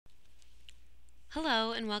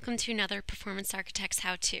Hello and welcome to another Performance Architects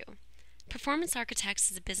How-To. Performance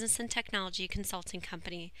Architects is a business and technology consulting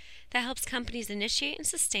company that helps companies initiate and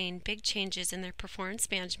sustain big changes in their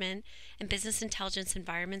performance management and business intelligence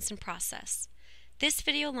environments and process. This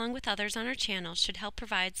video, along with others on our channel, should help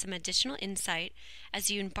provide some additional insight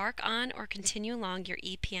as you embark on or continue along your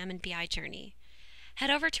EPM and BI journey. Head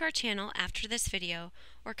over to our channel after this video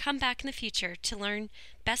or come back in the future to learn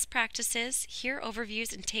best practices, hear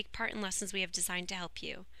overviews, and take part in lessons we have designed to help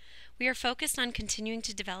you. We are focused on continuing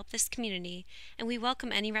to develop this community, and we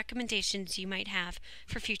welcome any recommendations you might have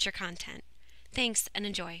for future content. Thanks and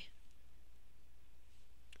enjoy.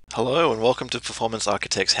 Hello and welcome to Performance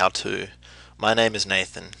Architects How-To. My name is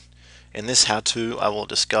Nathan. In this how-to I will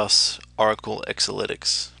discuss Oracle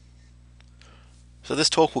Exalytics. So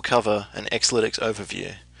this talk will cover an Exalytics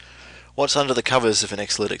overview. What's under the covers of an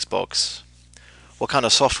Exalytics box? What kind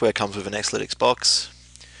of software comes with an Exalytics box?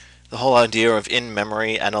 The whole idea of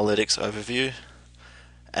in-memory analytics overview,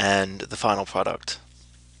 and the final product.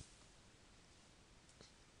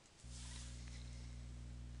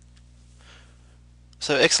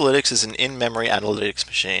 So Exalytics is an in-memory analytics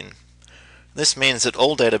machine. This means that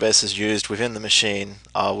all databases used within the machine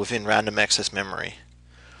are within random access memory.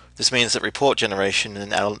 This means that report generation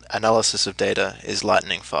and analysis of data is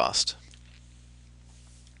lightning fast.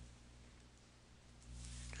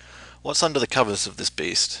 What's under the covers of this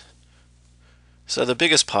beast? So the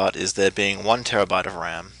biggest part is there being 1 terabyte of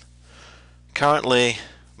RAM. Currently,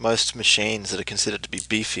 most machines that are considered to be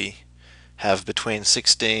beefy have between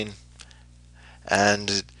 16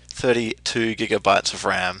 and 32 gigabytes of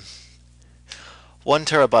RAM. 1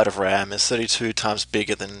 terabyte of RAM is 32 times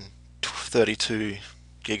bigger than 32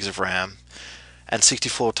 gigs of RAM and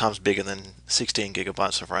 64 times bigger than 16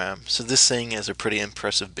 gigabytes of RAM. So this thing is a pretty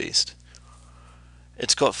impressive beast.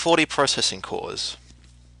 It's got 40 processing cores.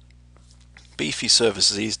 Beefy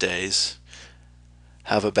servers these days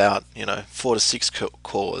have about 4 to 6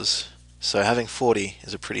 cores, so having 40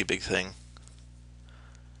 is a pretty big thing.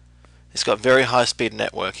 It's got very high speed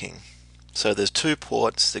networking, so there's 2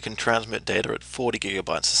 ports that can transmit data at 40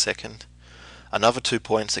 gigabytes a second, another 2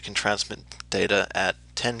 points that can transmit data at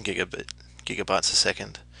 10 gigabytes a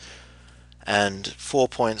second, and 4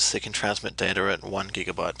 points that can transmit data at 1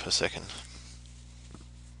 gigabyte per second.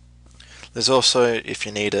 There's also, if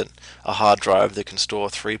you need it, a hard drive that can store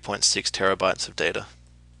 3.6 terabytes of data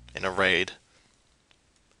in a RAID.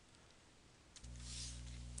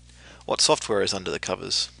 What software is under the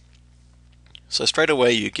covers? So straight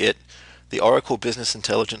away you get the Oracle Business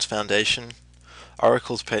Intelligence Foundation,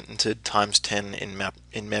 Oracle's patented ×10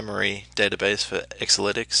 in-memory database for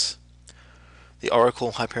Exalytics, the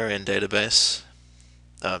Oracle Hyperion database,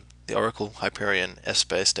 the Oracle Hyperion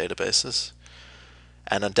S-based databases,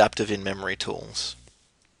 and adaptive in-memory tools.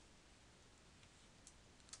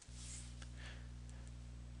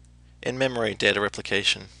 In-memory data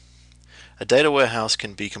replication. A data warehouse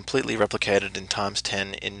can be completely replicated in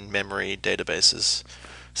 ×10 in-memory databases.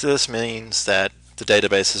 So this means that the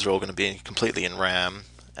databases are all going to be completely in RAM,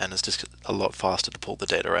 and it's just a lot faster to pull the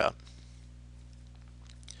data out.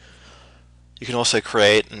 You can also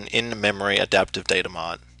create an in-memory adaptive data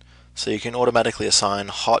mart. So you can automatically assign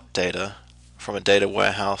hot data from a data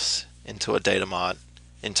warehouse into a data mart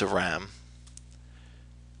into RAM.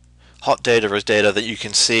 Hot data is data that you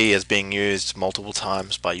can see as being used multiple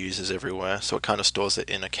times by users everywhere, so it kind of stores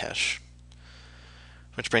it in a cache.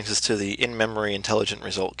 Which brings us to the in-memory intelligent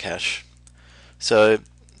result cache. So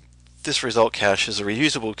this result cache is a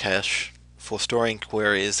reusable cache for storing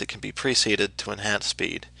queries that can be pre-seeded to enhance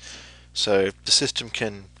speed. So the system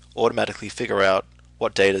can automatically figure out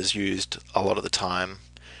what data is used a lot of the time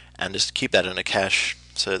and just keep that in a cache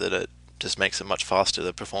so that it just makes it much faster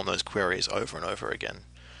to perform those queries over and over again.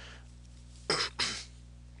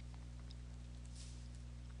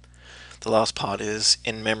 The last part is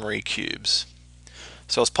in-memory cubes.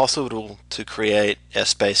 So it's possible to create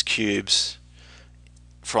S-based cubes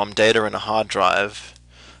from data in a hard drive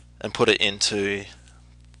and put it into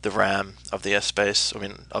the RAM of the S-base,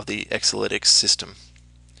 of the Exalytics system.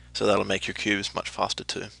 So that'll make your cubes much faster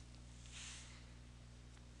too.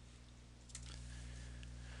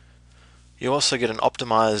 You also get an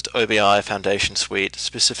optimized OBI foundation suite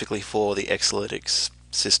specifically for the Exalytics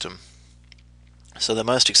system. So the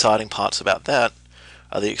most exciting parts about that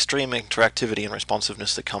are the extreme interactivity and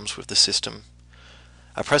responsiveness that comes with the system,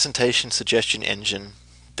 a presentation suggestion engine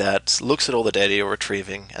that looks at all the data you're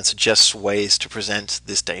retrieving and suggests ways to present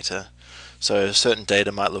this data. So certain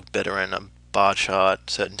data might look better in a bar chart,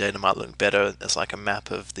 certain data might look better as like a map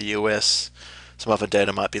of the US, some other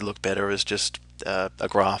data might look better as just a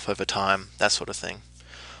graph over time, that sort of thing.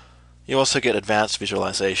 You also get advanced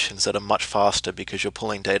visualizations that are much faster because you're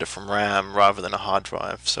pulling data from RAM rather than a hard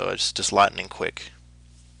drive, so it's just lightning quick.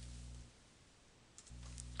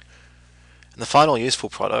 And the final useful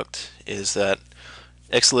product is that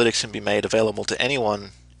Exalytics can be made available to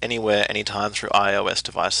anyone, anywhere, anytime through iOS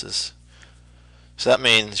devices. So that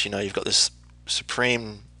means, you've got this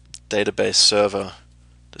supreme database server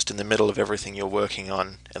just in the middle of everything you're working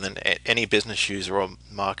on, and then any business user or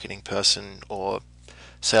marketing person or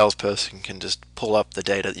salesperson can just pull up the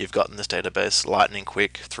data that you've got in this database lightning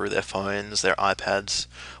quick through their phones, their iPads,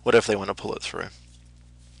 whatever they want to pull it through.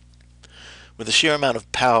 With the sheer amount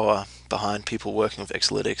of power behind people working with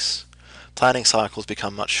Exalytics, planning cycles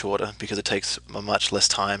become much shorter because it takes much less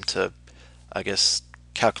time to,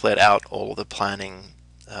 calculate out all of the planning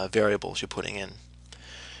variables you're putting in.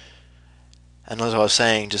 And as I was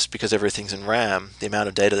saying, just because everything's in RAM, the amount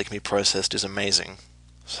of data that can be processed is amazing.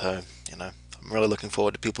 So, I'm really looking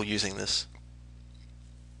forward to people using this.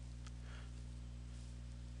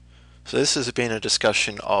 So this has been a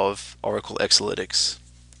discussion of Oracle Exalytics.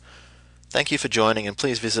 Thank you for joining, and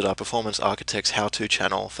please visit our Performance Architects How-To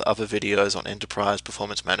channel for other videos on enterprise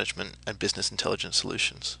performance management and business intelligence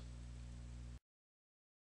solutions.